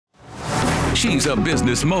She's a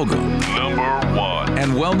business mogul, #1,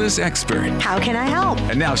 and wellness expert. How can I help?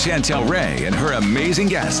 And now Chantel Ray and her amazing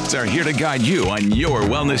guests are here to guide you on your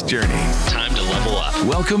wellness journey. Time to level up.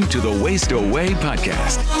 Welcome to the Waste Away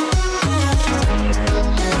podcast.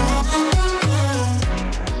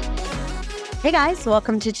 Hey guys,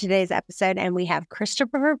 welcome to today's episode, and we have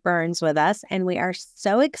Christopher Burns with us, and we are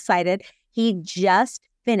so excited. He just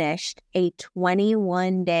finished a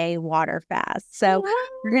 21-day water fast. So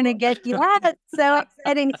we're going to get you that. So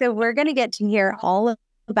exciting. So we're going to get to hear all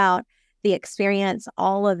about the experience,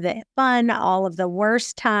 all of the fun, all of the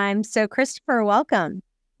worst times. So Christopher, welcome.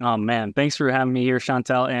 Oh man, thanks for having me here,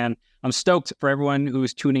 Chantel. And I'm stoked for everyone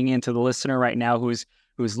who's tuning into the listener right now, who's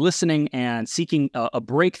listening and seeking a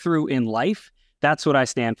breakthrough in life. That's what I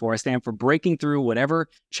stand for. I stand for breaking through whatever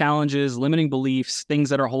challenges, limiting beliefs,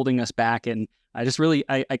 things that are holding us back. And I just really,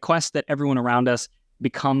 I quest that everyone around us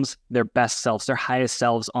becomes their best selves, their highest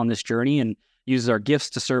selves on this journey, and uses our gifts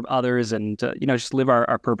to serve others and to, just live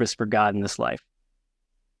our purpose for God in this life.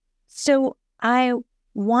 So I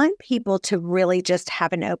want people to really just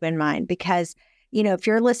have an open mind because, if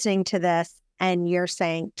you're listening to this and you're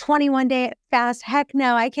saying 21-day fast, heck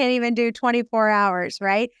no, I can't even do 24 hours,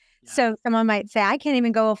 right? Yeah. So someone might say, I can't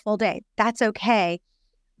even go a full day. That's okay.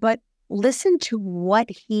 But listen to what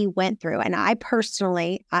he went through. And I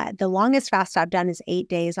personally, the longest fast I've done is 8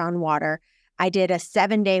 days on water. I did a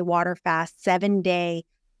 7-day water fast, 7-day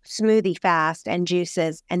smoothie fast and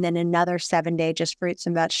juices, and then another 7-day just fruits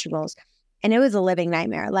and vegetables. And it was a living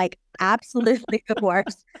nightmare, like absolutely the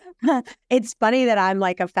worst. It's funny that I'm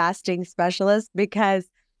like a fasting specialist because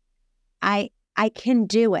I can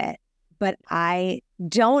do it, but I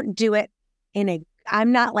don't do it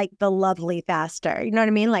I'm not like the lovely faster. You know what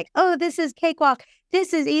I mean? Like, oh, this is cakewalk.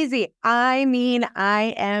 This is easy. I mean,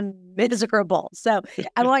 I am miserable. So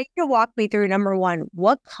I want you to walk me through, number one,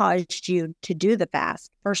 what caused you to do the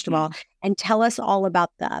fast, first of all, and tell us all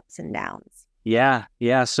about the ups and downs. Yeah.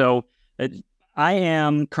 So I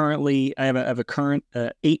have a current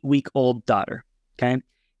 8-week-old daughter. Okay.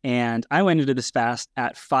 And I went into this fast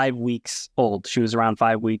at 5 weeks old. She was around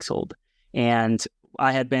 5 weeks old. And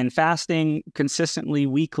I had been fasting consistently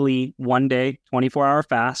weekly, 1 day, 24-hour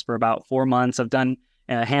fast for about 4 months. I've done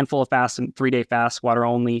a handful of fasts and 3-day fasts, water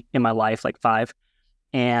only in my life, like 5.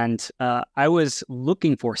 And I was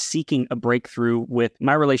seeking a breakthrough with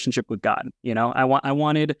my relationship with God. I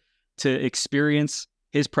wanted to experience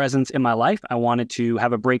His presence in my life. I wanted to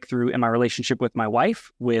have a breakthrough in my relationship with my wife,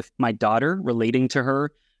 with my daughter, relating to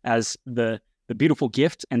her as the beautiful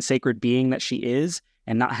gift and sacred being that she is,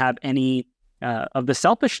 and not have any of the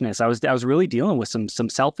selfishness. I was really dealing with some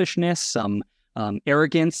selfishness, some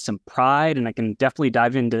arrogance, some pride, and I can definitely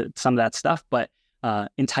dive into some of that stuff. But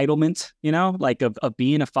entitlement, like of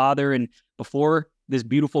being a father. And before this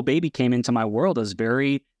beautiful baby came into my world, I was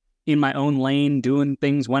very in my own lane, doing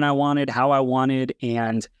things when I wanted, how I wanted,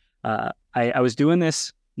 and I was doing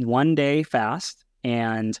this 1 day fast,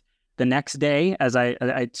 and the next day, as I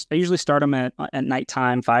usually start them at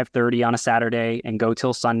nighttime, 5:30 on a Saturday, and go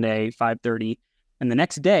till Sunday, 5:30. And the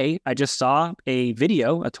next day, I just saw a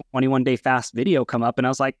video, a 21-day fast video come up, and I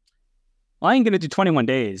was like, well, I ain't going to do 21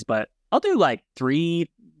 days, but I'll do like 3,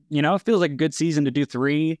 it feels like a good season to do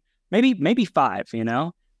 3, maybe 5,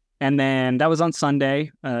 And then that was on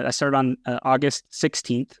Sunday. I started on August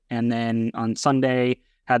 16th, and then on Sunday,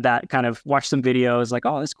 had that kind of watch some videos like,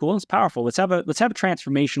 oh, that's cool. It's powerful. Let's have a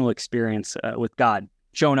transformational experience with God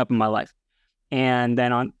showing up in my life. And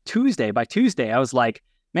then by Tuesday, I was like,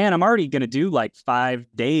 man, I'm already going to do like 5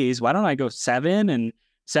 days. Why don't I go 7? And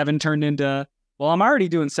 7 turned into, well, I'm already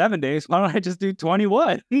doing 7 days. Why don't I just do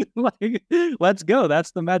 21? Like, let's go.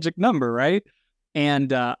 That's the magic number, right?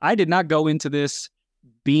 And I did not go into this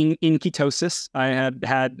being in ketosis. I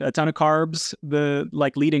had a ton of carbs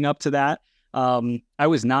leading up to that. I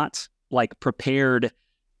was not prepared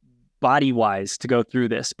body-wise to go through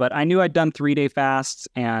this, but I knew I'd done 3-day fasts,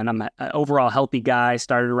 and I'm an overall healthy guy.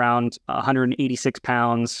 Started around 186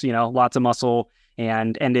 pounds, lots of muscle,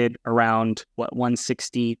 and ended around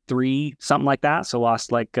 163, something like that. So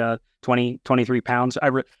lost 23 pounds.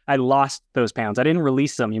 I lost those pounds. I didn't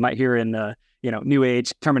release them. You might hear in new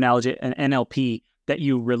age terminology and NLP that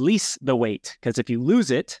you release the weight, because if you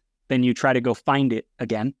lose it, then you try to go find it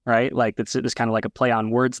again, right? Like it's kind of like a play on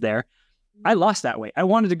words there. I lost that weight. I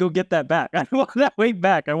wanted to go get that back. I want that weight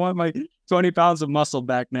back. I want my 20 pounds of muscle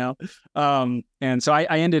back now. And so I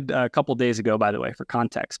ended a couple days ago, by the way, for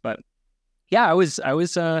context. But yeah, I was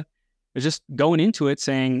just going into it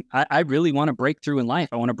saying, I really want to break through in life.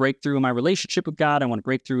 I want to break through in my relationship with God. I want to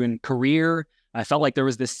break through in career. I felt like there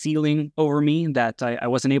was this ceiling over me that I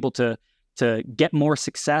wasn't able to to get more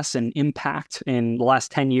success and impact in the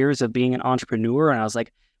last 10 years of being an entrepreneur. And I was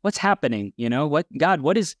like, what's happening?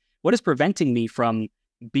 What is preventing me from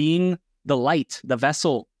being the light, the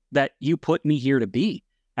vessel that you put me here to be?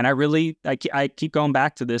 And I keep going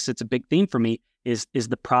back to this. It's a big theme for me is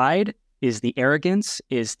the pride, is the arrogance,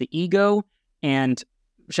 is the ego. And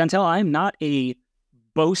Chantel, I'm not a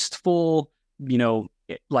boastful,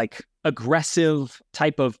 like aggressive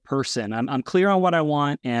type of person. I'm clear on what I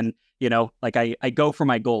want, and I go for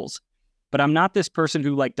my goals. But I'm not this person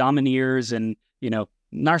who like domineers and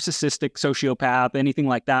narcissistic sociopath, anything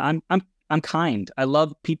like that. I'm kind. I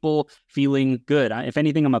love feeling good. If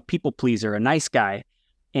anything, I'm a people pleaser, a nice guy.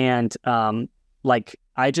 And I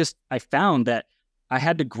found that I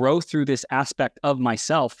had to grow through this aspect of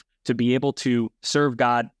myself to be able to serve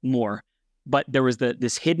God more. But there was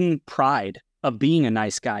this hidden pride of being a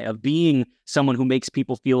nice guy, of being someone who makes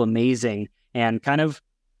people feel amazing, and kind of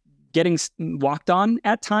getting walked on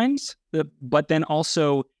at times. But then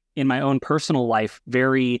also in my own personal life,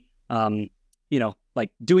 very,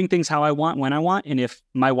 like doing things how I want, when I want. And if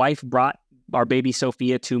my wife brought our baby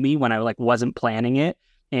Sophia to me when I wasn't planning it,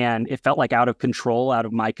 and it felt like out of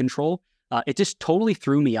my control, it just totally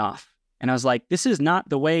threw me off. And I was like, this is not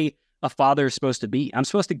the way a father is supposed to be. I'm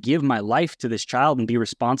supposed to give my life to this child and be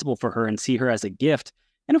responsible for her and see her as a gift.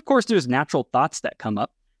 And of course, there's natural thoughts that come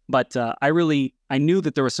up, but I knew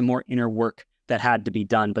that there was some more inner work that had to be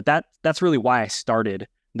done. But that's really why I started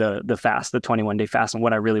the fast, the 21-day fast, and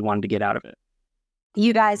what I really wanted to get out of it.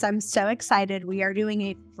 You guys, I'm so excited. We are doing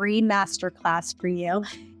a free masterclass for you.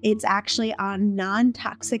 It's actually on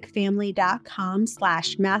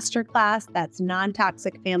nontoxicfamily.com/masterclass. That's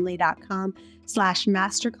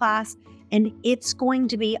nontoxicfamily.com/masterclass. And it's going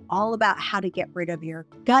to be all about how to get rid of your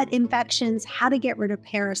gut infections, how to get rid of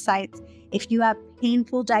parasites. If you have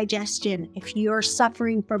painful digestion, if you're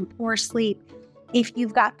suffering from poor sleep, if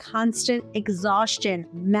you've got constant exhaustion,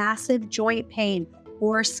 massive joint pain,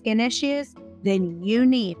 or skin issues, then you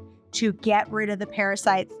need to get rid of the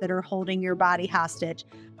parasites that are holding your body hostage.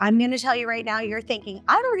 I'm going to tell you right now, you're thinking,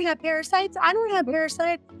 I don't have parasites.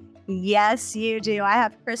 Yes, you do. I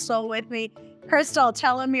have Crystal with me. Crystal,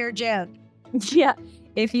 tell them your joke. Yeah.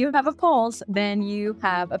 If you have a pulse, then you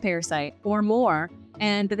have a parasite or more.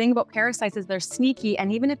 And the thing about parasites is they're sneaky.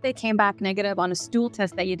 And even if they came back negative on a stool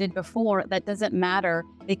test that you did before, that doesn't matter.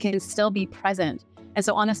 They can still be present. And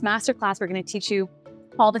so on this masterclass, we're going to teach you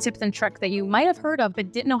all the tips and tricks that you might have heard of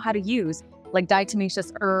but didn't know how to use, like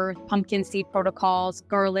diatomaceous earth, pumpkin seed protocols,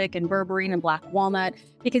 garlic and berberine and black walnut,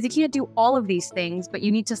 because you can't do all of these things, but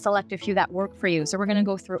you need to select a few that work for you. So we're going to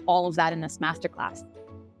go through all of that in this masterclass.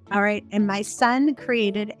 All right. And my son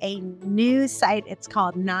created a new site. It's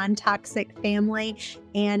called Non-Toxic Family.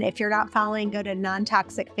 And if you're not following, go to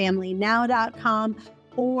nontoxicfamilynow.com,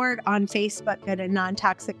 or on Facebook, go to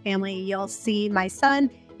Non-Toxic Family. You'll see my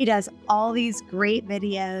son. He does all these great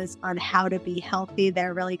videos on how to be healthy.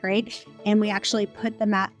 They're really great. And we actually put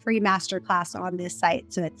the free masterclass on this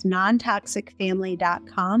site. So it's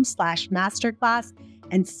nontoxicfamily.com/masterclass,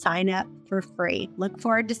 and sign up for free. Look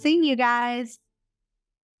forward to seeing you guys.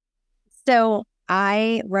 So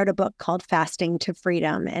I wrote a book called Fasting to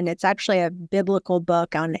Freedom, and it's actually a biblical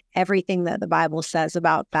book on everything that the Bible says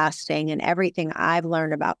about fasting and everything I've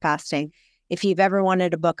learned about fasting. If you've ever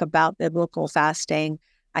wanted a book about biblical fasting,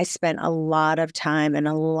 I spent a lot of time and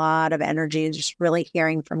a lot of energy just really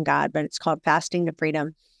hearing from God, but it's called Fasting to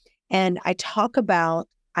Freedom. And I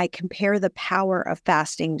compare the power of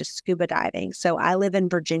fasting to scuba diving. So I live in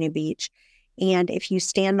Virginia Beach, and if you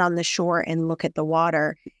stand on the shore and look at the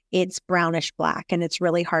water, it's brownish black, and it's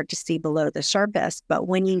really hard to see below the surface. But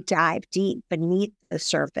when you dive deep beneath the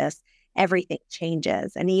surface, everything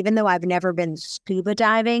changes. And even though I've never been scuba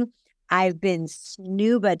diving, I've been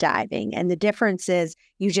snuba diving. And the difference is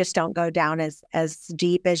you just don't go down as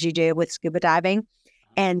deep as you do with scuba diving.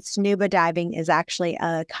 And snuba diving is actually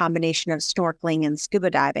a combination of snorkeling and scuba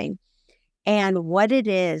diving. And what it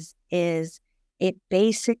is it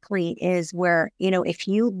basically is where, if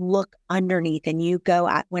you look underneath and you go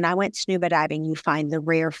out, when I went scuba diving, you find the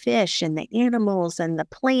rare fish and the animals and the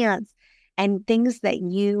plants and things that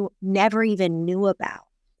you never even knew about.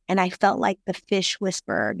 And I felt like the fish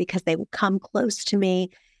whisperer, because they would come close to me,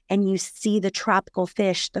 and you see the tropical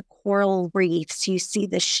fish, the coral reefs, you see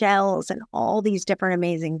the shells and all these different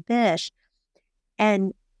amazing fish,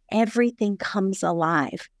 and everything comes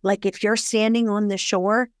alive. Like if you're standing on the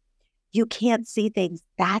shore, you can't see things.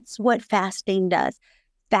 That's what fasting does.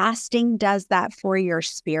 Fasting does that for your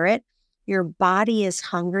spirit. Your body is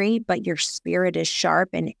hungry, but your spirit is sharp,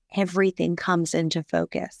 and everything comes into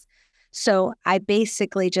focus. So I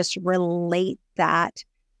basically just relate that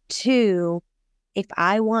Two, if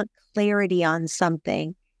I want clarity on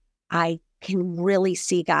something, I can really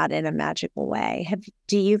see God in a magical way.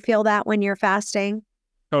 Do you feel that when you're fasting?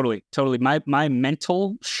 Totally. My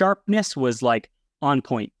mental sharpness was like on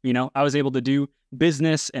point. I was able to do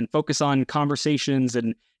business and focus on conversations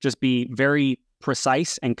and just be very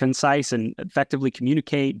precise and concise and effectively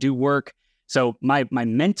communicate, do work. So my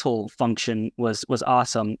mental function was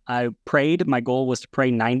awesome. I prayed. My goal was to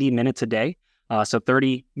pray 90 minutes a day. So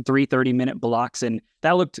 30-minute blocks. And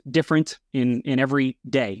that looked different in every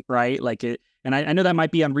day, right? And I know that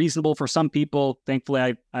might be unreasonable for some people.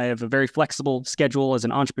 Thankfully, I have a very flexible schedule as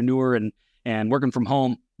an entrepreneur and working from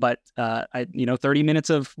home. But 30 minutes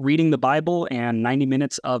of reading the Bible and 90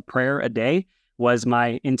 minutes of prayer a day was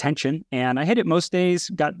my intention. And I hit it most days,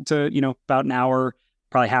 got to, about an hour,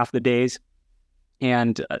 probably half the days.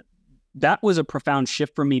 And that was a profound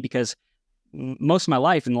shift for me because most of my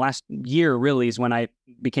life in the last year really is when I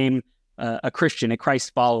became a Christian, a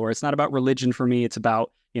Christ follower. It's not about religion for me. It's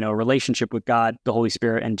about, a relationship with God, the Holy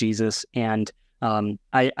Spirit, and Jesus. And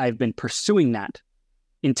I've been pursuing that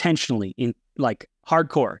intentionally in like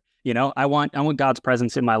hardcore. I want God's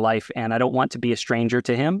presence in my life, and I don't want to be a stranger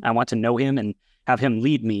to him. I want to know him and have him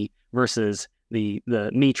lead me versus the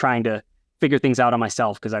me trying to figure things out on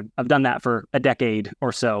myself, because I've done that for a decade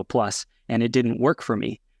or so plus, and it didn't work for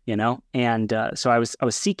me, And so I was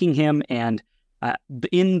seeking him, and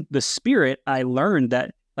in the Spirit, I learned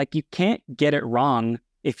that like you can't get it wrong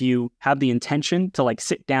if you have the intention to like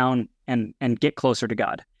sit down and get closer to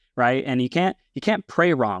God, right? And you can't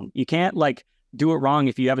pray wrong. You can't like do it wrong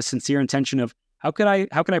if you have a sincere intention of how could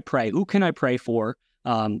I pray? Who can I pray for?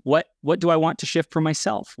 What do I want to shift for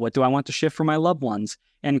myself? What do I want to shift for my loved ones?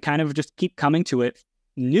 And kind of just keep coming to it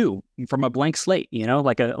new from a blank slate,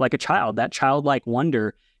 like a child. That childlike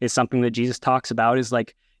wonder is something that Jesus talks about, is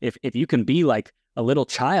like if you can be like a little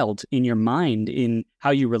child in your mind in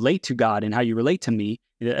how you relate to God and how you relate to me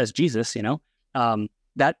as Jesus,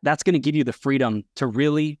 that's going to give you the freedom to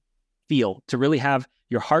really feel, to really have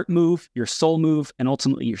your heart move, your soul move, and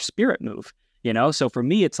ultimately your spirit move, So for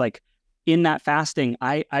me, it's like in that fasting,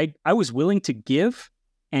 I was willing to give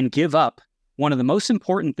and give up one of the most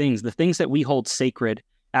important things, the things that we hold sacred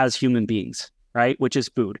as human beings, right? Which is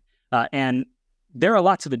food. And there are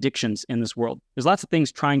lots of addictions in this world. There's lots of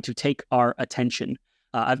things trying to take our attention.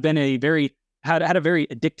 I've been had a very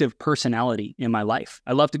addictive personality in my life.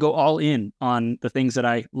 I love to go all in on the things that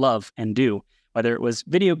I love and do, whether it was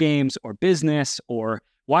video games or business or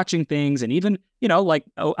watching things. And even, I'm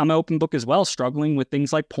an open book as well, struggling with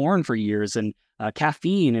things like porn for years and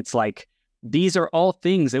caffeine. It's like, these are all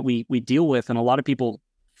things that we deal with. And a lot of people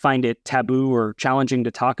find it taboo or challenging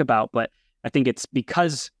to talk about. But I think it's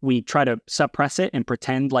because we try to suppress it and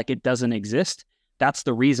pretend like it doesn't exist. That's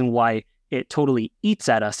the reason why it totally eats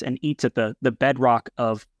at us and eats at the bedrock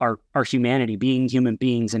of our humanity, being human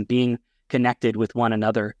beings and being connected with one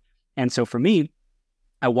another. And so for me,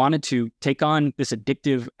 I wanted to take on this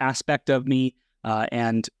addictive aspect of me.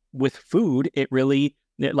 And with food,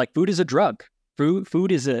 food is a drug.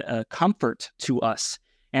 Food is a comfort to us.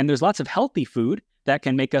 And there's lots of healthy food that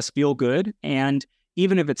can make us feel good. And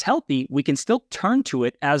even if it's healthy, we can still turn to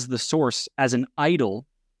it as the source, as an idol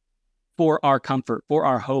for our comfort, for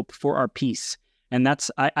our hope, for our peace. And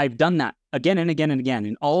I've done that again and again and again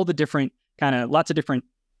in all the different lots of different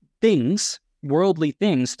things, worldly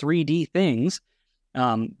things, 3D things,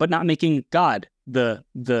 but not making God the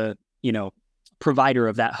provider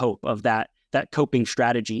of that hope, of that coping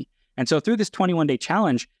strategy. And so through this 21-day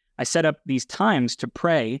challenge, I set up these times to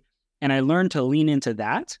pray, and I learned to lean into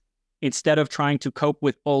that instead of trying to cope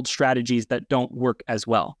with old strategies that don't work as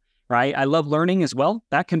well, right? I love learning as well.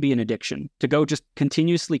 That can be an addiction, to go just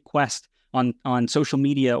continuously quest on social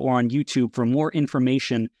media or on YouTube for more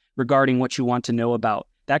information regarding what you want to know about.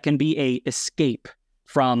 That can be a escape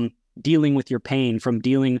from dealing with your pain, from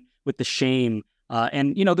dealing with the shame.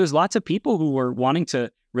 And there's lots of people who are wanting to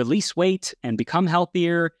release weight and become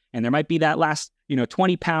healthier. And there might be that last,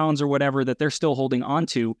 20 pounds or whatever that they're still holding on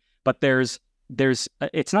to. But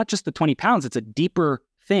it's not just the 20 pounds. It's a deeper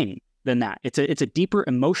thing than that. It's a deeper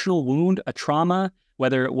emotional wound, a trauma,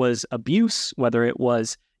 whether it was abuse, whether it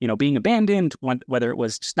was, being abandoned, whether it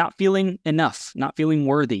was just not feeling enough, not feeling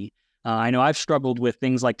worthy. I know I've struggled with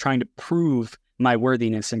things like trying to prove my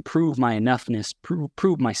worthiness and prove my enoughness,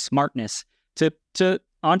 prove my smartness to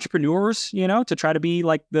entrepreneurs, to try to be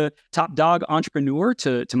like the top dog entrepreneur,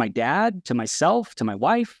 to my dad, to myself, to my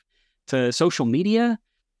wife, to social media.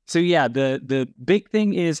 So yeah, the big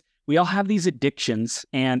thing is we all have these addictions,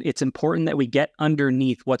 and it's important that we get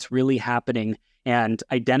underneath what's really happening and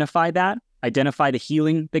identify that identify the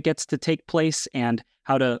healing that gets to take place and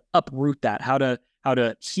how to uproot that, how to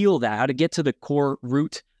heal that, how to get to the core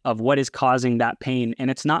root of what is causing that pain. And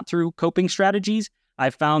it's not through coping strategies.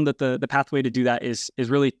 I've found that the pathway to do that is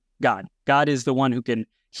really God. God is the one who can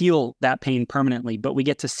heal that pain permanently, but we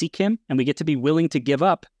get to seek him and we get to be willing to give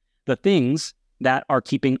up the things that are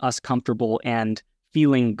keeping us comfortable and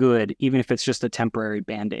feeling good, even if it's just a temporary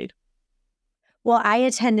Band-Aid. Well, I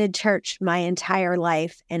attended church my entire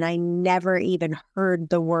life, and I never even heard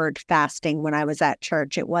the word fasting when I was at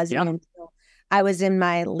church. It wasn't until I was in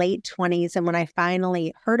my late 20s, and when I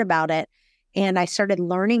finally heard about it, and I started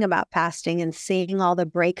learning about fasting and seeing all the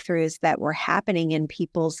breakthroughs that were happening in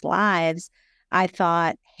people's lives, I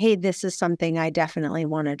thought, hey, this is something I definitely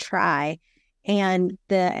want to try. And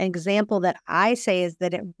the example that I say is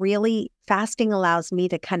that fasting allows me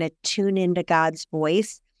to kind of tune into God's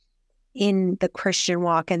voice in the Christian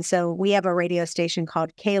walk. And so we have a radio station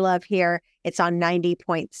called K-Love here. It's on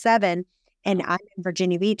 90.7, and I'm in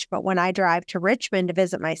Virginia Beach. But when I drive to Richmond to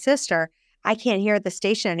visit my sister, I can't hear the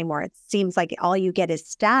station anymore. It seems like all you get is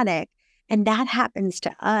static. And that happens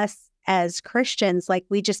to us as Christians. Like,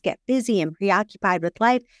 we just get busy and preoccupied with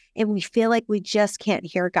life, and we feel like we just can't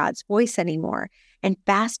hear God's voice anymore. And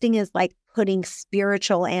fasting is like putting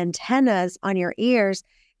spiritual antennas on your ears,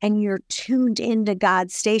 and you're tuned into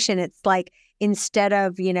God's station. It's like, instead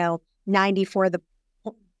of,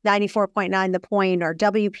 94.9 The Point or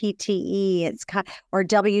WPTE, or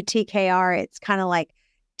WTKR, it's kind of like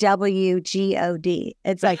WGOD.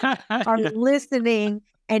 It's like are listening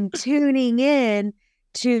and tuning in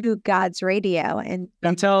to God's radio. And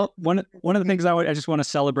Chantel, one of the things I just want to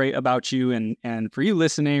celebrate about you, and for you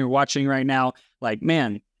listening or watching right now, like,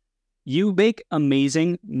 man, you make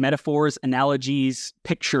amazing metaphors, analogies,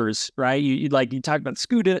 pictures, right? You talk about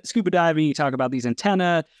scuba diving, you talk about these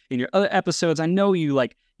antenna in your other episodes. I know you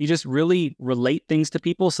just really relate things to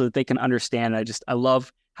people so that they can understand. I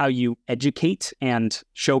love how you educate and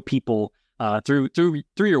show people through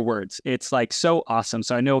your words. It's like so awesome.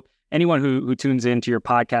 So I know anyone who tunes into your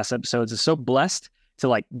podcast episodes is so blessed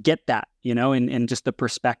to get that, and just the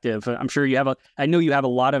perspective. I'm sure I know you have a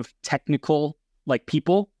lot of technical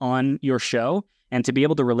people on your show, and to be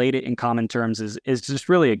able to relate it in common terms is just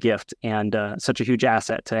really a gift and such a huge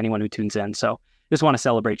asset to anyone who tunes in. So just want to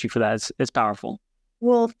celebrate you for that. It's powerful.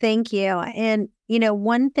 Well, thank you. And,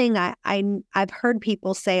 one thing I've heard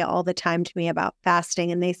people say all the time to me about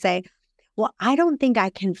fasting, and they say, well, I don't think I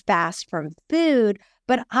can fast from food,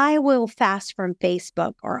 but I will fast from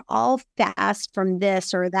Facebook, or I'll fast from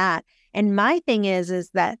this or that. And my thing is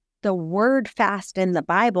that the word fast in the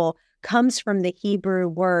Bible comes from the Hebrew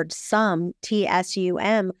word sum,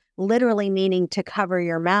 T-S-U-M, literally meaning to cover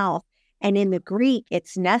your mouth. And in the Greek,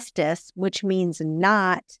 it's nestis, which means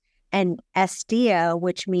not, and estio,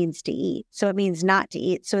 which means to eat. So it means not to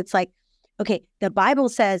eat. So it's like, okay, the Bible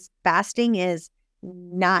says fasting is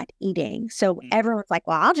not eating. So everyone's like,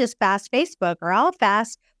 well, I'll just fast Facebook, or I'll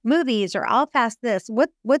fast movies, or I'll fast this.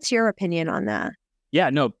 What's your opinion on that? Yeah,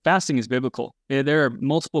 no, fasting is biblical. There are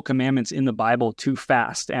multiple commandments in the Bible to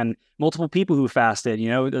fast, and multiple people who fasted.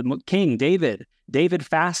 King David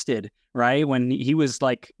fasted, right? When he was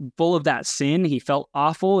full of that sin, he felt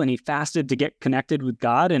awful, and he fasted to get connected with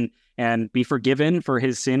God and be forgiven for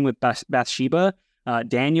his sin with Bathsheba.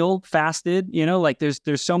 Daniel fasted.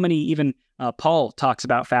 There's so many. Even Paul talks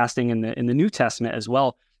about fasting in the New Testament as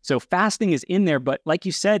well. So fasting is in there, but like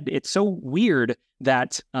you said, it's so weird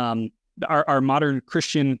that our modern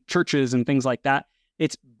Christian churches and things like that,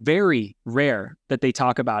 it's very rare that they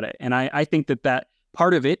talk about it. And I think that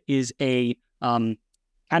part of it is a kind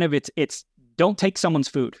of it's don't take someone's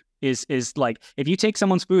food. Is if you take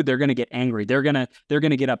someone's food, they're going to get angry. They're going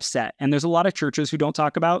to get upset. And there's a lot of churches who don't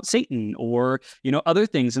talk about Satan or other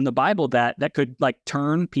things in the Bible that could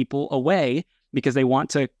turn people away because they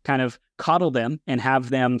want to kind of coddle them and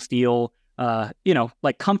have them feel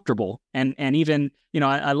comfortable. And even,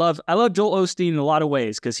 I love Joel Osteen in a lot of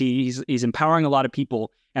ways because he's empowering a lot of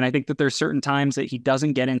people. And I think that there's certain times that he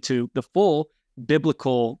doesn't get into the full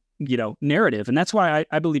biblical, narrative. And that's why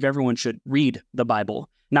I believe everyone should read the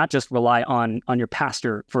Bible, not just rely on your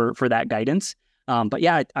pastor for that guidance. But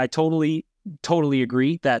yeah, I totally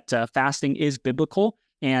agree that fasting is biblical.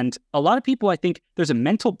 And a lot of people, I think there's a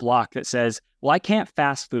mental block that says, well, I can't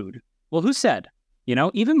fast food. Well, who said?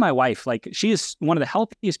 Even my wife, she is one of the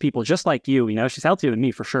healthiest people, just like you. She's healthier than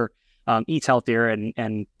me for sure. Eats healthier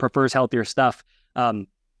and prefers healthier stuff.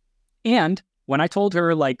 And when I told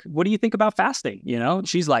her, what do you think about fasting?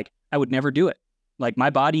 She's like, I would never do it.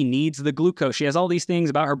 My body needs the glucose. She has all these things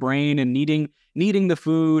about her brain and needing the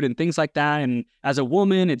food and things like that. And as a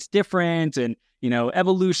woman, it's different. And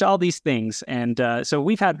evolution, all these things. And so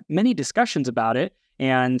we've had many discussions about it.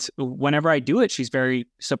 And whenever I do it, she's very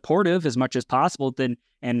supportive as much as possible.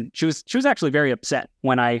 And she was actually very upset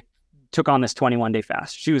when I took on this 21-day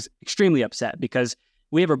fast. She was extremely upset because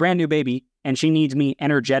we have a brand new baby and she needs me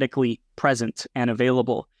energetically present and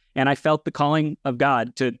available. And I felt the calling of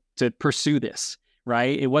God to pursue this,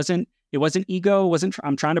 right? It wasn't ego.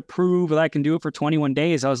 I'm trying to prove that I can do it for 21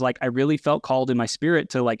 days. I was like, I really felt called in my spirit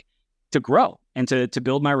to grow and to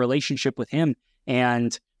build my relationship with him.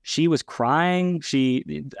 And she was crying.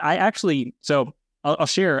 I'll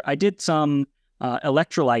share, I did some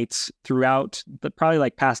electrolytes throughout the probably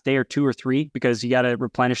like past day or 2 or 3, because you got to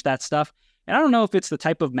replenish that stuff. And I don't know if it's the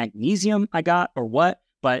type of magnesium I got or what,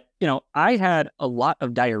 but I had a lot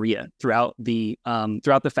of diarrhea throughout the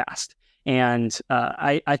fast. And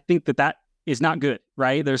I think that is not good,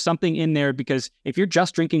 right? There's something in there, because if you're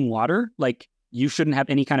just drinking water, like, you shouldn't have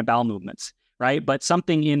any kind of bowel movements, right? But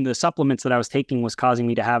something in the supplements that I was taking was causing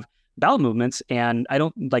me to have bowel movements, and I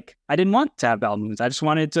didn't want to have bowel movements. I just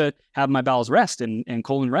wanted to have my bowels rest and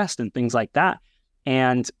colon rest and things like that.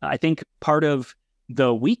 And I think part of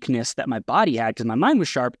the weakness that my body had, because my mind was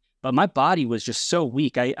sharp, but my body was just so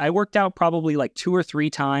weak. I worked out probably like 2 or 3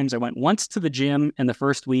 times. I went once to the gym in the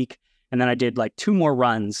first week, and then I did like 2 more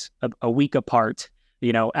runs a week apart,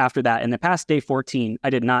 after that. And the past day 14, I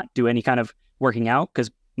did not do any kind of working out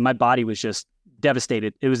because my body was just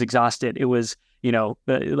devastated. It was exhausted. It was,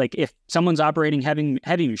 like if someone's operating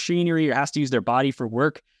heavy machinery or has to use their body for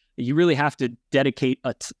work, you really have to dedicate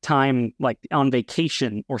a time like on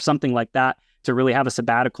vacation or something like that to really have a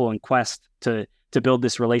sabbatical and quest to build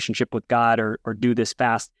this relationship with God or do this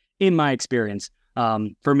fast, in my experience,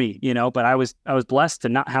 for me, but I was blessed to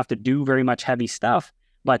not have to do very much heavy stuff.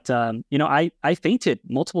 But, I fainted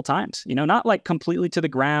multiple times, not like completely to the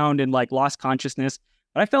ground and like lost consciousness,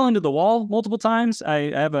 but I fell into the wall multiple times.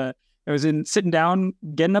 I was sitting down,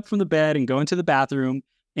 getting up from the bed and going to the bathroom,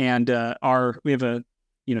 and we have a,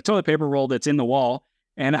 toilet paper roll that's in the wall.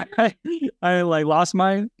 And I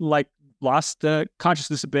lost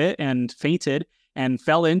consciousness a bit and fainted and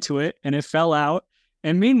fell into it, and it fell out.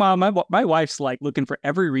 And meanwhile, my wife's like looking for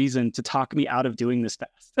every reason to talk me out of doing this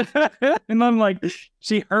fast. And I'm like,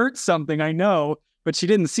 she heard something, I know, but she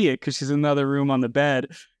didn't see it because she's in another room on the bed.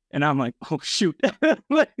 And I'm like, oh, shoot.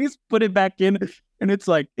 Let's put it back in. And it's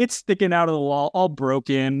like, it's sticking out of the wall, all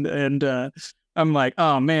broken. And I'm like,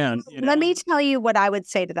 oh, man. Let me tell you what I would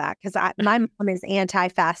say to that, because my mom is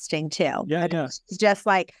anti-fasting too. Yeah. It's just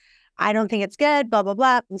like, I don't think it's good, blah, blah,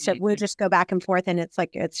 blah. And so we'll just go back and forth, and it's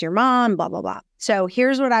like, it's your mom, blah, blah, blah. So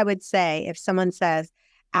here's what I would say if someone says,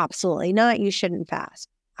 absolutely not, you shouldn't fast.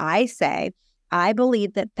 I say, I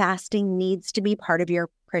believe that fasting needs to be part of your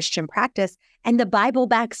Christian practice, and the Bible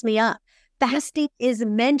backs me up. Fasting is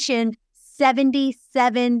mentioned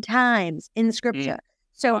 77 times in Scripture.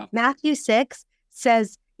 So wow. Matthew 6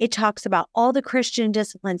 says, it talks about all the Christian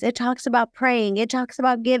disciplines. It talks about praying. It talks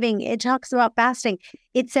about giving. It talks about fasting.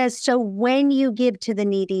 It says, so when you give to the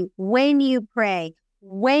needy, when you pray,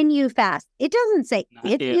 when you fast. It doesn't say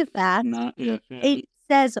you fast. It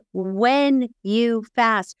says when you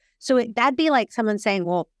fast. So that'd be like someone saying,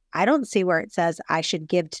 well, I don't see where it says I should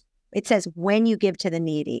give. It says when you give to the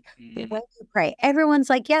needy, when you pray. Everyone's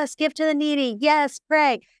like, yes, give to the needy. Yes,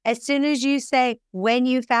 pray. As soon as you say when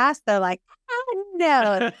you fast, they're like, oh,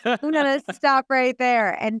 no, I'm going to stop right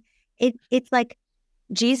there. And it's like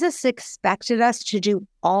Jesus expected us to do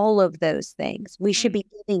all of those things. We should be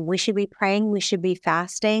giving, we should be praying, we should be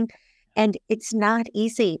fasting. And it's not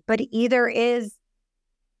easy, but either is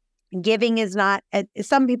giving is not,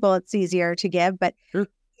 some people it's easier to give, but sure.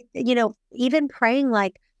 Even praying,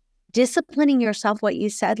 like disciplining yourself, what you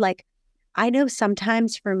said, like, I know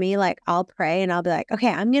sometimes for me, like I'll pray and I'll be like, okay,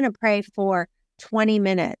 I'm going to pray for 20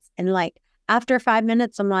 minutes. And like, after 5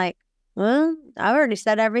 minutes, I'm like, well, I already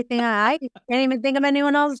said everything. I can't even think of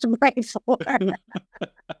anyone else to pray for.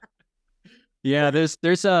 Yeah, there's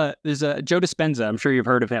a Joe Dispenza. I'm sure you've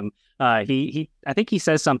heard of him. I think he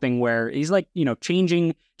says something where he's like,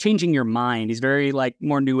 changing your mind. He's very like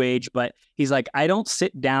more new age, but he's like, I don't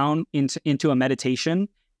sit down into a meditation,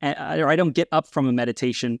 or I don't get up from a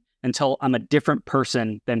meditation until I'm a different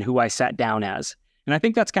person than who I sat down as. And I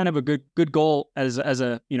think that's kind of a good goal as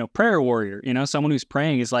a prayer warrior. Someone who's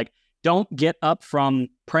praying is like, don't get up from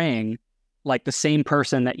praying like the same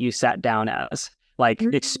person that you sat down as. Like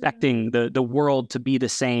expecting the world to be the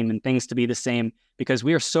same and things to be the same, because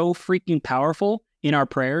we are so freaking powerful in our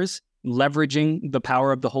prayers, leveraging the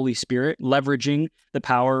power of the Holy Spirit, leveraging the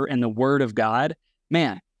power and the Word of God.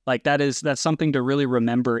 Man, like that's something to really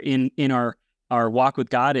remember in our walk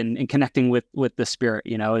with God and connecting with the Spirit,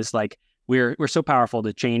 is like we're so powerful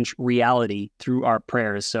to change reality through our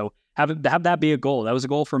prayers. So have that be a goal. That was a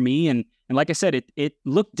goal for me. And like I said, it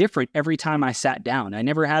looked different every time I sat down. I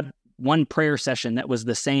never had one prayer session that was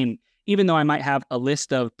the same, even though I might have a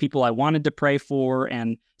list of people I wanted to pray for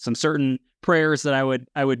and some certain prayers that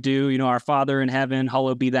I would do, you know, our Father in heaven,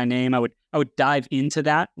 hallowed be thy name. I would dive into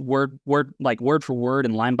that word for word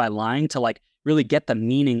and line by line to like really get the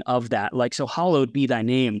meaning of that. Like, so hallowed be thy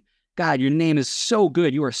name. God, your name is so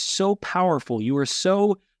good. You are so powerful. You are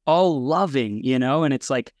so all loving, you know, and it's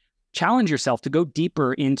like, challenge yourself to go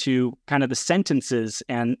deeper into kind of the sentences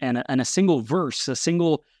and a single verse, a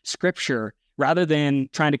single scripture, rather than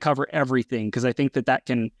trying to cover everything. Because I think that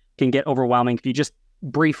can get overwhelming if you just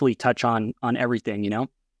briefly touch on everything, you know?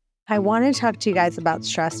 I want to talk to you guys about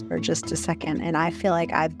stress for just a second. And I feel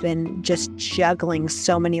like I've been just juggling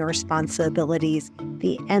so many responsibilities,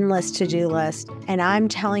 the endless to-do list. And I'm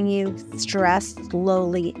telling you, stress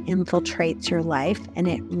slowly infiltrates your life and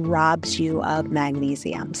it robs you of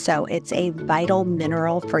magnesium. So it's a vital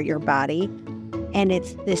mineral for your body. And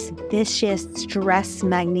it's this vicious stress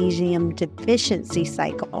magnesium deficiency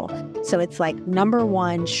cycle. So it's like, number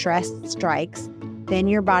one, stress strikes, then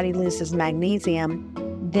your body loses magnesium,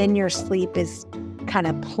 then your sleep is kind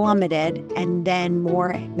of plummeted, and then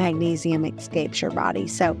more magnesium escapes your body.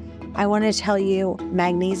 So I want to tell you,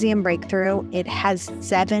 Magnesium Breakthrough, it has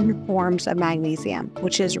 7 forms of magnesium,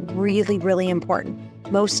 which is really, really important.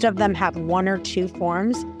 Most of them have 1 or 2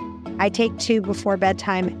 forms. I take 2 before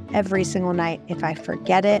bedtime every single night. If I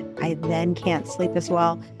forget it, I then can't sleep as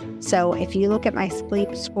well. So if you look at my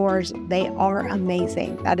sleep scores, they are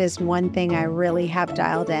amazing. That is one thing I really have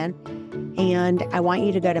dialed in. And I want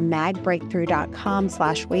you to go to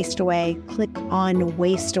magbreakthrough.com/wasteaway. Click on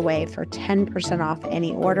Waste Away for 10% off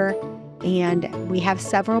any order. And we have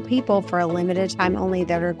several people for a limited time only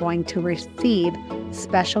that are going to receive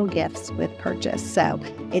special gifts with purchase. So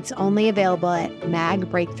it's only available at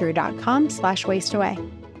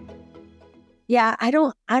magbreakthrough.com/wasteaway. Yeah, I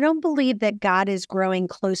don't believe that God is growing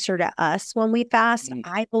closer to us when we fast.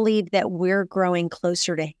 I believe that we're growing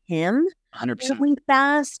closer to Him 100%. when we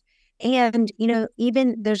fast. And, you know,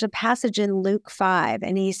 even there's a passage in Luke 5,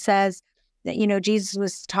 and he says that, you know, Jesus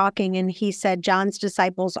was talking and he said, John's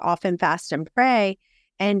disciples often fast and pray.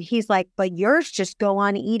 And he's like, but yours just go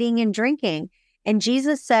on eating and drinking. And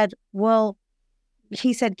Jesus said, well,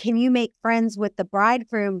 he said, can you make friends with the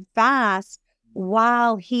bridegroom fast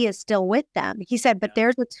while he is still with them? He said, but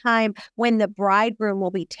there's a time when the bridegroom will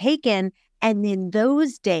be taken. And in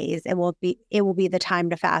those days, it will be the time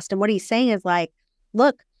to fast. And what he's saying is like,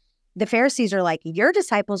 look, the Pharisees are like, your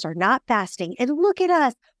disciples are not fasting. And look at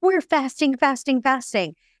us. We're fasting, fasting,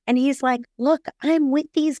 fasting. And he's like, look, I'm with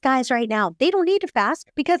these guys right now. They don't need to fast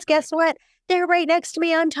because guess what? They're right next to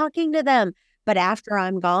me. I'm talking to them. But after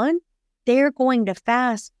I'm gone, they're going to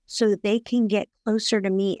fast so that they can get closer to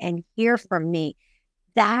me and hear from me.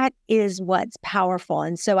 That is what's powerful.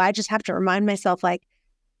 And so I just have to remind myself, like,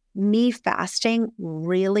 me fasting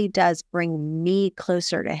really does bring me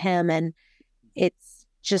closer to Him. And it's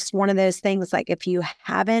just one of those things, like, if you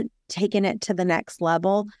haven't taken it to the next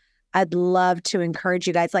level, I'd love to encourage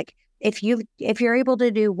you guys. Like, if you're able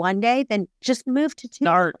to do one day, then just move to 2.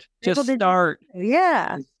 Just start.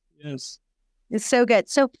 Yeah. Yes. It's so good.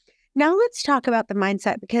 So now let's talk about the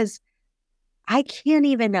mindset, because I can't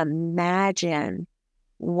even imagine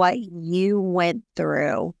what you went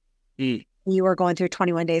through. You were going through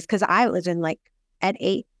 21 days, because I was in like at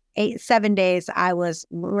 7 days, I was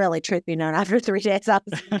really, truth be known, after 3 days, I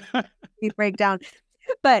was break down.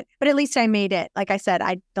 But at least I made it. Like I said,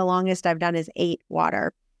 the longest I've done is 8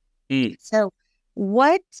 water. So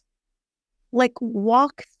walk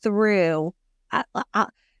through,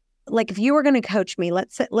 like, if you were going to coach me,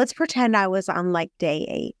 let's pretend I was on like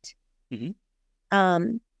day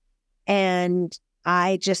 8. And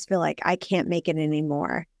I just feel like I can't make it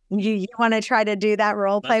anymore. You want to try to do that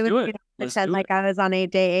role play with me? Pretend like I was on day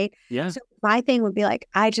 8. Yeah. So my thing would be like,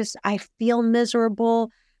 I feel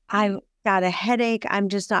miserable. I've got a headache. I'm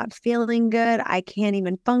just not feeling good. I can't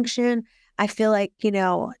even function. I feel like, you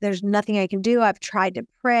know, there's nothing I can do. I've tried to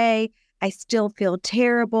pray. I still feel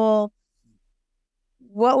terrible.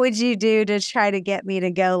 What would you do to try to get me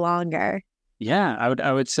to go longer? Yeah,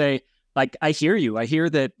 I would say, like, I hear you. I hear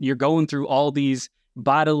that you're going through all these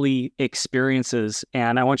bodily experiences,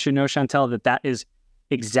 and I want you to know, Chantel, that is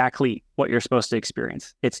exactly what you're supposed to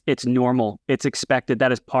experience. It's normal. It's expected.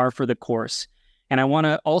 That is par for the course. And I want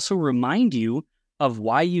to also remind you of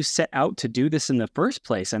why you set out to do this in the first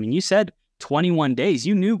place. I mean, you said 21 days.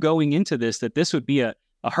 You knew going into this that this would be a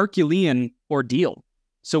Herculean ordeal.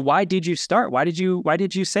 So why did you start? Why did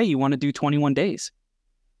you say you want to do 21 days?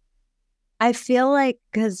 I feel like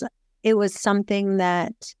because it was something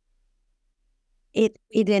that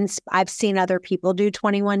I've seen other people do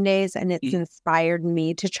 21 days and it's inspired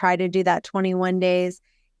me to try to do that 21 days.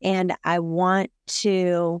 And I want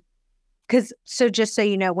to, so just so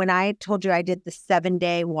you know, when I told you I did the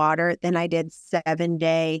 7-day water, then I did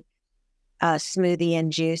 7-day smoothie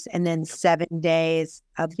and juice, and then 7 days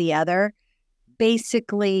of the other.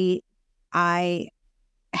 Basically, I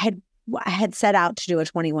had set out to do a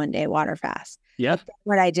 21-day water fast. Yep.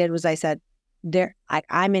 What I did was I said,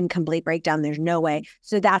 I'm in complete breakdown. There's no way.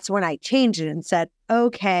 So that's when I changed it and said,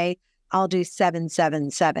 okay, I'll do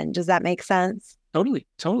 7-7-7. Does that make sense? Totally.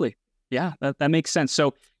 Yeah, that makes sense.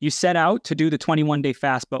 So you set out to do the 21-day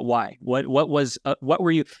fast, but why? What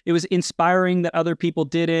were you? It was inspiring that other people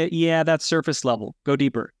did it. Yeah, that's surface level. Go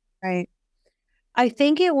deeper. Right. I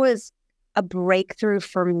think it was a breakthrough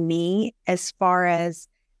for me as far as,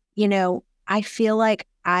 I feel like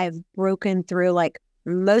I've broken through, like,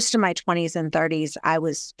 most of my 20s and 30s, I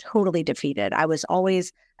was totally defeated. I was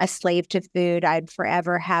always a slave to food. I'd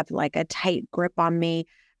forever have like a tight grip on me.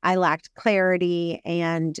 I lacked clarity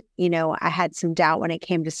and, I had some doubt when it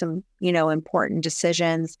came to some, important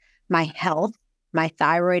decisions. My health, my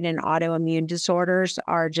thyroid and autoimmune disorders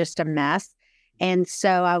are just a mess. And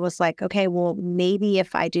so I was like, okay, well, maybe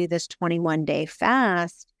if I do this 21-day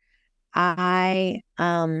fast, I,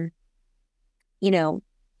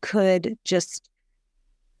 could just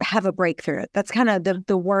have a breakthrough. That's kind of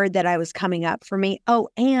the word that I was coming up for me. Oh,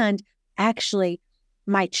 and actually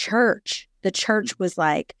my church, the church was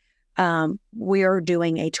like, we're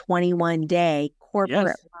doing a 21-day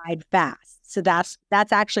corporate-wide fast. So that's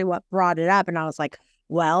actually what brought it up. And I was like,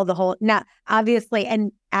 well, now obviously,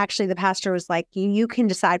 and actually the pastor was like, you can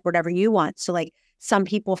decide whatever you want. So like some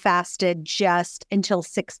people fasted just until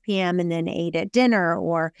 6 p.m. and then ate at dinner,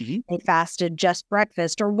 or they fasted just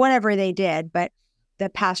breakfast, or whatever they did. But the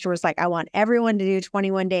pastor was like, I want everyone to do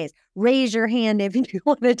 21 days. Raise your hand if you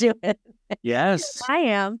want to do it. Yes. I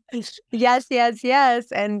am.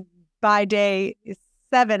 Yes. And by day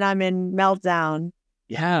 7, I'm in meltdown.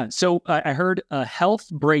 Yeah. So I heard a health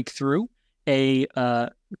breakthrough, a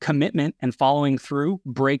commitment and following through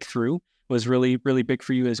breakthrough was really, really big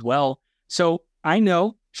for you as well. So I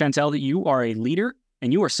know, Chantel, that you are a leader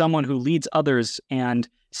and you are someone who leads others and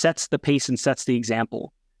sets the pace and sets the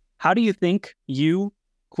example. How do you think you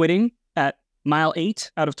quitting at mile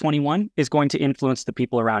 8 out of 21 is going to influence the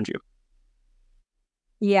people around you?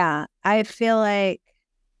 Yeah, I feel like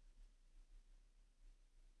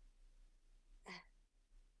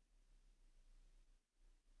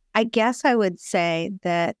I guess I would say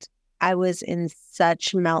that I was in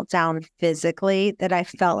such meltdown physically that I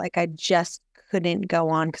felt like I just couldn't go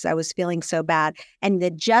on because I was feeling so bad. And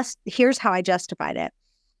here's how I justified it.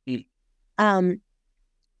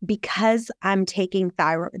 Because I'm taking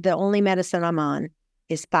thyroid, the only medicine I'm on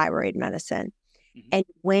is thyroid medicine. And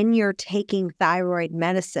when you're taking thyroid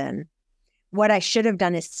medicine, what I should have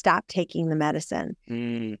done is stop taking the medicine.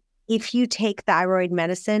 If you take thyroid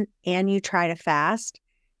medicine and you try to fast,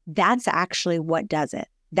 that's actually what does it.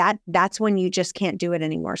 That's when you just can't do it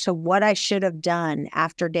anymore. So what I should have done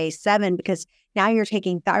after day 7, because now you're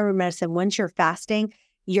taking thyroid medicine, once you're fasting,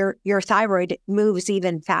 your thyroid moves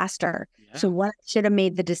even faster. Yeah. So what I should have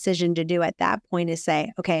made the decision to do at that point is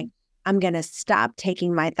say, okay, I'm going to stop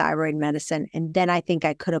taking my thyroid medicine. And then I think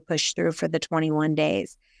I could have pushed through for the 21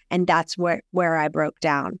 days. And that's where I broke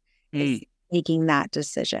down, is making that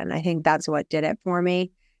decision. I think that's what did it for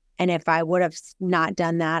me. And if I would have not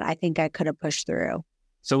done that, I think I could have pushed through.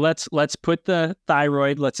 So let's put the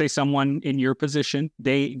thyroid, let's say someone in your position,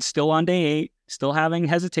 they still on day 8, still having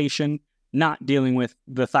hesitation, not dealing with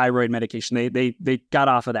the thyroid medication. They got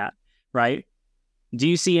off of that, right? Do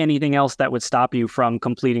you see anything else that would stop you from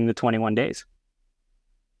completing the 21 days?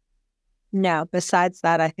 No, besides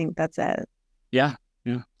that, I think that's it. Yeah.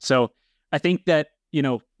 So I think that,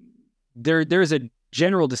 there's a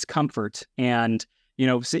general discomfort, and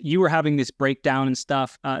so you were having this breakdown and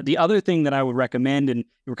stuff. The other thing that I would recommend, and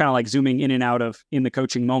we're kind of like zooming in and out of in the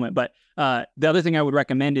coaching moment, but the other thing I would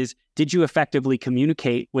recommend is, did you effectively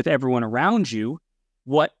communicate with everyone around you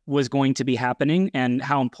what was going to be happening and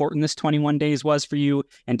how important this 21 days was for you?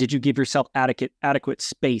 And did you give yourself adequate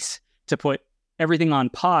space to put everything on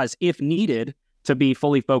pause if needed to be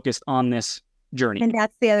fully focused on this journey? And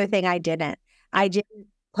that's the other thing I didn't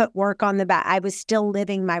put work on the back. I was still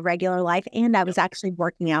living my regular life, and I was actually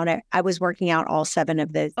working out. I was working out all 7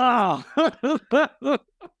 of those. Oh,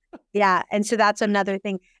 yeah. And so that's another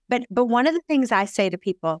thing. But one of the things I say to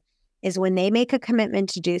people is, when they make a commitment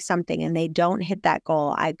to do something and they don't hit that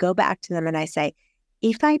goal, I go back to them and I say,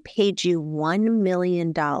 if I paid you $1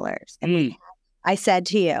 million, and I said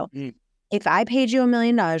to you, if I paid you $1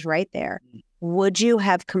 million right there, would you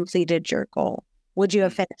have completed your goal? Would you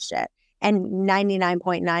have finished it? And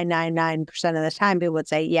 99.999% of the time, people would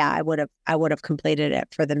say, yeah, I would have completed it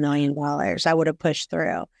for the $1 million. I would have pushed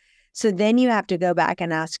through. So then you have to go back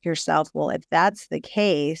and ask yourself, well, if that's the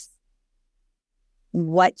case,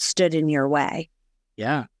 what stood in your way?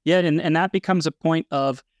 Yeah. And that becomes a point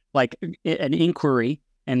of like an inquiry,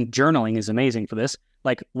 and journaling is amazing for this.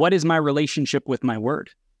 Like, what is my relationship with my word,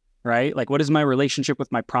 right? Like, what is my relationship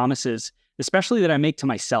with my promises, especially that I make to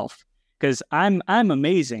myself? Because I'm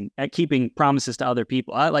amazing at keeping promises to other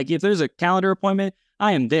people. Like, if there's a calendar appointment,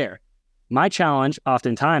 I am there. My challenge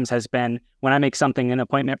oftentimes has been when I make something an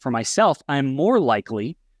appointment for myself, I'm more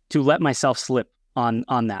likely to let myself slip on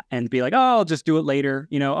that and be like, oh, I'll just do it later.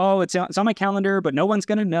 It's on my calendar, but no one's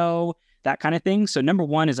going to know, that kind of thing. So number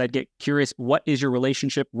one is I'd get curious, what is your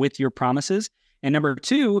relationship with your promises? And number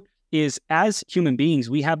two is, as human beings,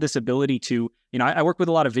 we have this ability to, I work with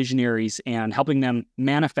a lot of visionaries and helping them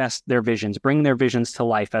manifest their visions, bring their visions to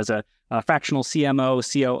life as a fractional CMO,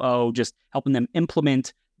 COO, just helping them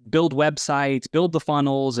implement, build websites, build the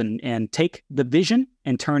funnels, and take the vision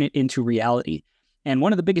and turn it into reality. And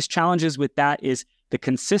one of the biggest challenges with that is the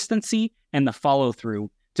consistency and the follow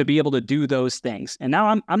through to be able to do those things. And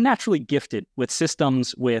now I'm naturally gifted with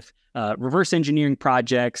systems, with reverse engineering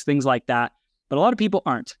projects, things like that. But a lot of people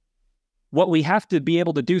aren't. What we have to be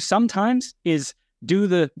able to do sometimes is do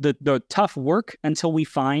the tough work until we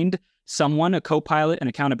find someone, a co-pilot, an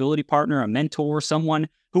accountability partner, a mentor, someone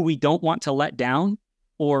who we don't want to let down,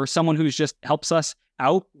 or someone who's just helps us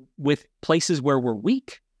out with places where we're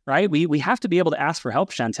weak, right? We have to be able to ask for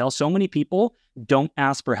help, Chantel. So many people don't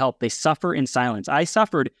ask for help. They suffer in silence. I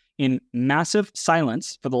suffered in massive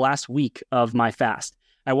silence for the last week of my fast.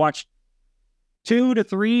 I watched 2 to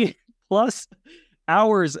 3 plus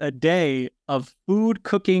hours a day of food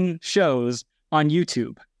cooking shows on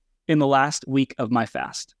YouTube in the last week of my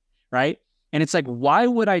fast, right? And it's like, why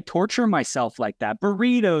would I torture myself like that?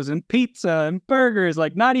 Burritos and pizza and burgers,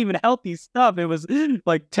 like not even healthy stuff. It was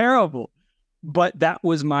like terrible. But that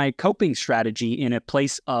was my coping strategy in a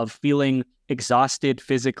place of feeling exhausted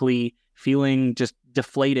physically, feeling just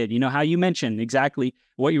deflated. You know how you mentioned exactly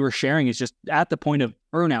what you were sharing is just at the point of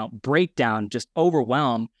burnout, breakdown, just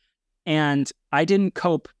overwhelm. And I didn't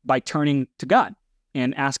cope by turning to God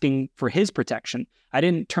and asking for his protection. I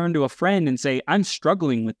didn't turn to a friend and say, I'm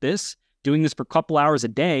struggling with this, doing this for a couple hours a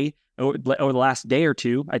day over the last day or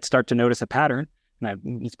two. I'd start to notice a pattern,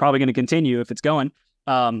 and it's probably going to continue if it's going.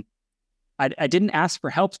 I didn't ask for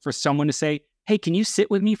help for someone to say, hey, can you sit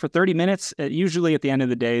with me for 30 minutes? Usually at the end of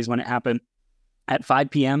the day is when it happened, at 5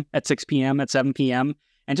 p.m., at 6 p.m., at 7 p.m.,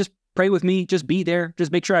 and just pray with me, just be there,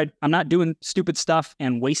 just make sure I'm not doing stupid stuff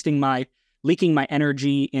and leaking my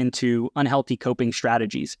energy into unhealthy coping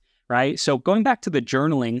strategies, right? So going back to the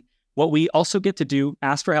journaling, what we also get to do,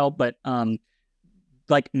 ask for help, but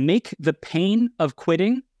make the pain of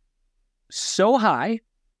quitting so high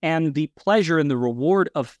and the pleasure and the reward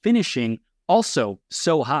of finishing also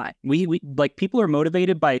so high. We like, people are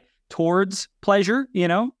motivated towards pleasure,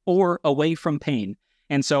 or away from pain.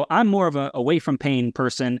 And so I'm more of a away from pain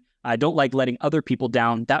person. I don't like letting other people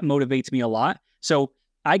down. That motivates me a lot. So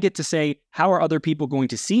I get to say, how are other people going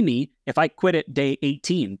to see me if I quit at day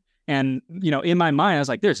 18? And, in my mind, I was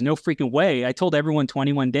like, there's no freaking way. I told everyone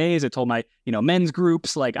 21 days. I told my, men's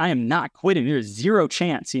groups, like, I am not quitting. There's zero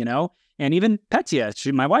chance, And even Petya,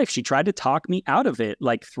 my wife, she tried to talk me out of it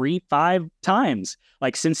like 3-5 times,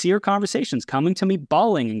 like sincere conversations, coming to me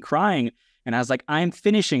bawling and crying. And I was like, I'm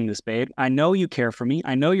finishing this, babe. I know you care for me.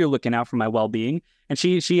 I know you're looking out for my well-being. And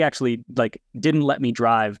she actually didn't let me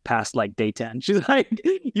drive past day 10. She's like,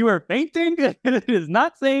 you are fainting? It is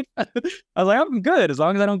not safe. I was like, I'm good. As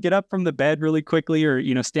long as I don't get up from the bed really quickly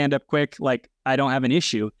or, stand up quick, I don't have an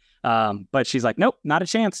issue. But she's like, nope, not a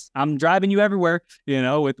chance. I'm driving you everywhere,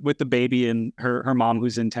 with the baby and her mom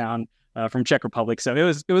who's in town from Czech Republic. So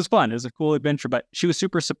it was fun. It was a cool adventure, but she was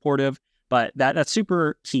super supportive. But that's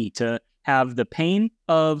super key to have the pain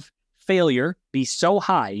of failure be so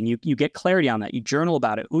high, and you get clarity on that. You journal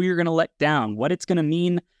about it, who you're going to let down, what it's going to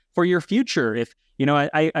mean for your future. If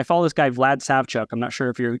I follow this guy Vlad Savchuk. I'm not sure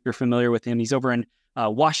if you're familiar with him. He's over in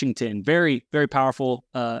Washington, very, very powerful,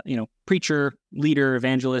 preacher, leader,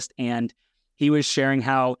 evangelist. And he was sharing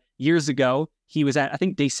how years ago he was at, I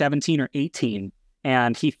think, day 17 or 18,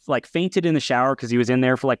 and he fainted in the shower because he was in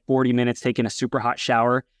there for 40 minutes taking a super hot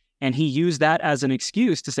shower. And he used that as an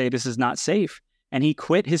excuse to say, this is not safe. And he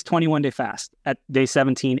quit his 21-day fast at day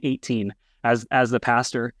 17, 18 as the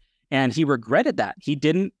pastor. And he regretted that. He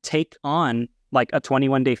didn't take on like a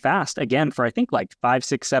 21-day fast again for I think like 5,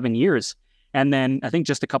 6, 7 years. And then I think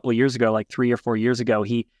just a couple of years ago, like 3 or 4 years ago,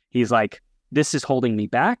 he's like, this is holding me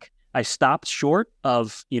back. I stopped short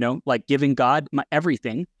of, like giving God my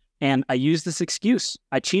everything. And I used this excuse.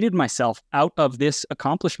 I cheated myself out of this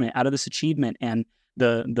accomplishment, out of this achievement, and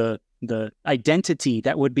the identity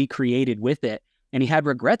that would be created with it. And he had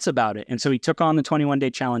regrets about it. And so he took on the 21-day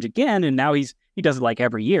challenge again. And now he does it like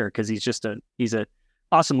every year because he's a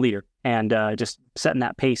awesome leader and just setting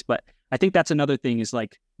that pace. But I think that's another thing is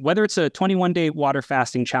like, whether it's a 21-day water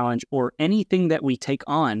fasting challenge or anything that we take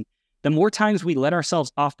on, the more times we let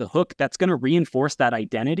ourselves off the hook, that's going to reinforce that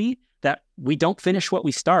identity that we don't finish what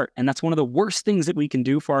we start. And that's one of the worst things that we can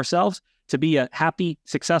do for ourselves to be a happy,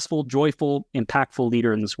 successful, joyful, impactful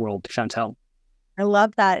leader in this world, Chantel. I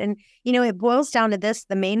love that. And, it boils down to this.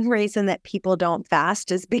 The main reason that people don't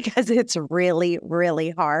fast is because it's really, really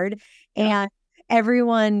hard. And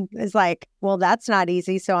everyone is like, well, that's not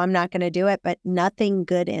easy, so I'm not going to do it. But nothing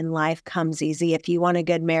good in life comes easy. If you want a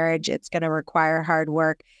good marriage, it's going to require hard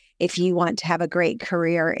work. If you want to have a great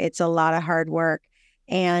career, it's a lot of hard work.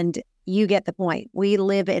 And you get the point. We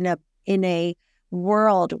live in a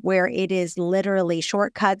world where it is literally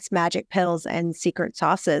shortcuts, magic pills, and secret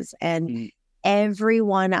sauces. And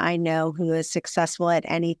everyone I know who is successful at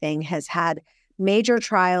anything has had major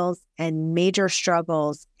trials and major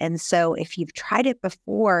struggles. And so if you've tried it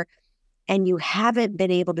before and you haven't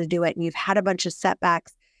been able to do it and you've had a bunch of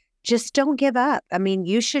setbacks, just don't give up. I mean,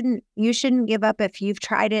 you shouldn't give up if you've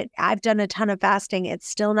tried it. I've done a ton of fasting. It's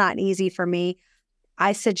still not easy for me.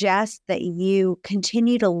 I suggest that you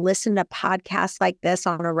continue to listen to podcasts like this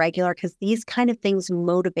on a regular, because these kind of things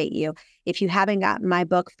motivate you. If you haven't gotten my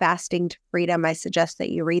book, Fasting to Freedom, I suggest that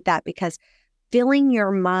you read that, because filling your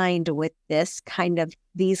mind with these kind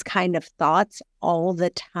of thoughts all the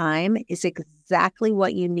time is exactly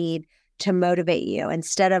what you need to motivate you.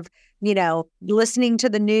 Instead of, listening to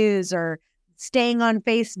the news or staying on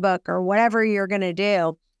Facebook or whatever you're going to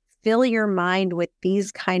do, fill your mind with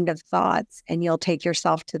these kind of thoughts and you'll take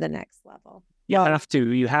yourself to the next level. You have to,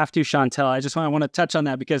 Chantel. I just want to touch on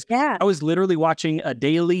that because I was literally watching a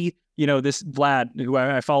daily, this Vlad, who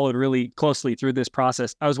I followed really closely through this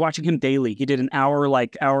process. I was watching him daily. He did an hour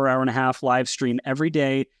and a half live stream every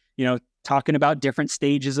day, talking about different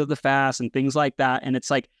stages of the fast and things like that. And it's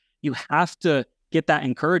like, you have to get that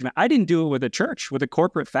encouragement. I didn't do it with a church, with a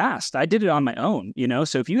corporate fast. I did it on my own,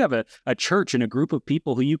 So if you have a church and a group of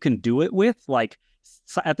people who you can do it with, like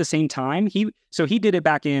at the same time, he did it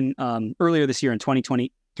back in earlier this year in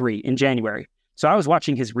 2023 in January. So I was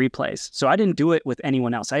watching his replays. So I didn't do it with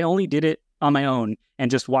anyone else. I only did it on my own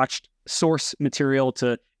and just watched source material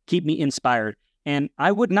to keep me inspired. And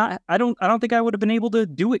I don't think I would have been able to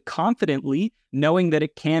do it confidently, knowing that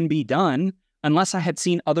it can be done, unless I had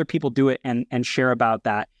seen other people do it and share about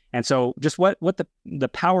that. And so just what the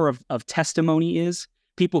power of testimony is,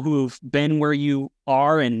 people who've been where you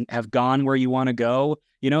are and have gone where you want to go,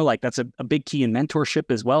 like that's a big key in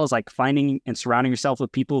mentorship, as well as like finding and surrounding yourself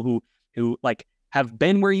with people who like have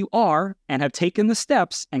been where you are and have taken the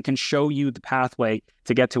steps and can show you the pathway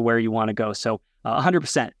to get to where you want to go. So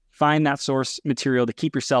 100% find that source material to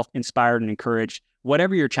keep yourself inspired and encouraged.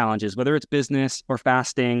 Whatever your challenge is, whether it's business or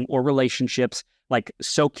fasting or relationships, like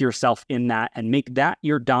soak yourself in that and make that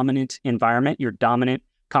your dominant environment, your dominant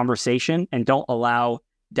conversation, and don't allow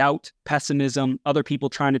doubt, pessimism, other people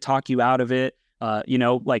trying to talk you out of it,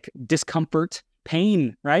 like discomfort,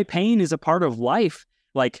 pain, right? Pain is a part of life.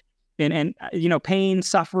 Like, and pain,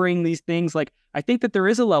 suffering, these things, like, I think that there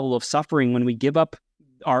is a level of suffering when we give up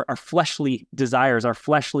our fleshly desires, our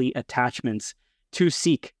fleshly attachments to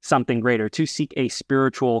seek something greater, to seek a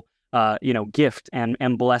spiritual, gift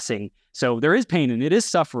and blessing. So there is pain and it is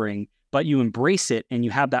suffering, but you embrace it and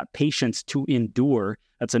you have that patience to endure.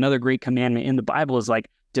 That's another great commandment in the Bible, is like,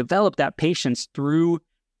 develop that patience through,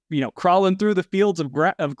 crawling through the fields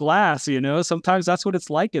of glass, sometimes that's what it's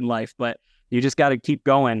like in life, but you just got to keep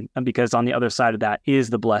going, because on the other side of that is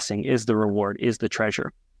the blessing, is the reward, is the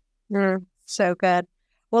treasure. So good.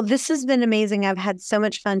 Well, this has been amazing. I've had so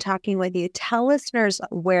much fun talking with you. Tell listeners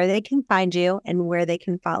where they can find you and where they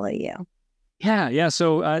can follow you. Yeah.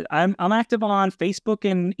 So I'm active on Facebook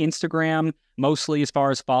and Instagram, mostly as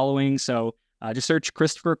far as following. So just search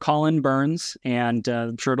Christopher Colin Burns, and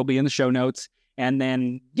I'm sure it'll be in the show notes. And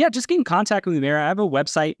then, just get in contact with me there. I have a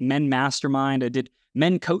website, Men Mastermind. I did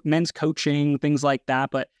men's coaching, things like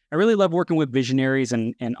that. But I really love working with visionaries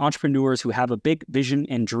and entrepreneurs who have a big vision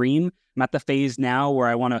and dream. I'm at the phase now where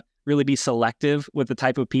I want to really be selective with the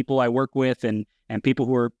type of people I work with, and people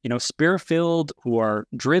who are, spirit-filled, who are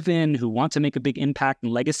driven, who want to make a big impact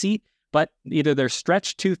and legacy. but either they're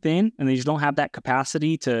stretched too thin and they just don't have that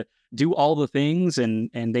capacity to do all the things, and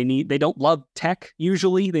they don't love tech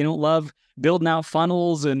usually. They don't love building out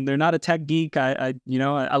funnels, and they're not a tech geek. I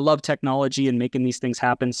love technology and making these things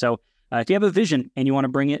happen. So if you have a vision and you want to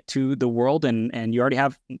bring it to the world, and you already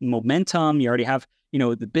have momentum, you already have,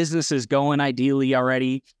 the business is going ideally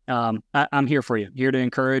already, I'm here for you, here to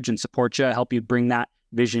encourage and support you, help you bring that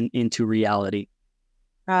vision into reality.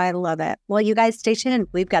 I love it. Well, you guys stay tuned.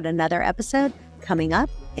 We've got another episode coming up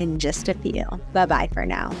in just a few. Bye-bye for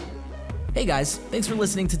now. Hey guys, thanks for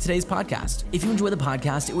listening to today's podcast. If you enjoy the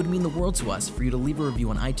podcast, it would mean the world to us for you to leave a review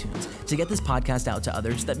on iTunes to get this podcast out to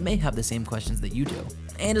others that may have the same questions that you do.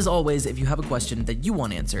 And as always, if you have a question that you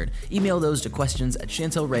want answered, email those to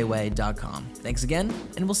questions@chantelrayway.com. Thanks again,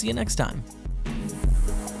 and we'll see you next time.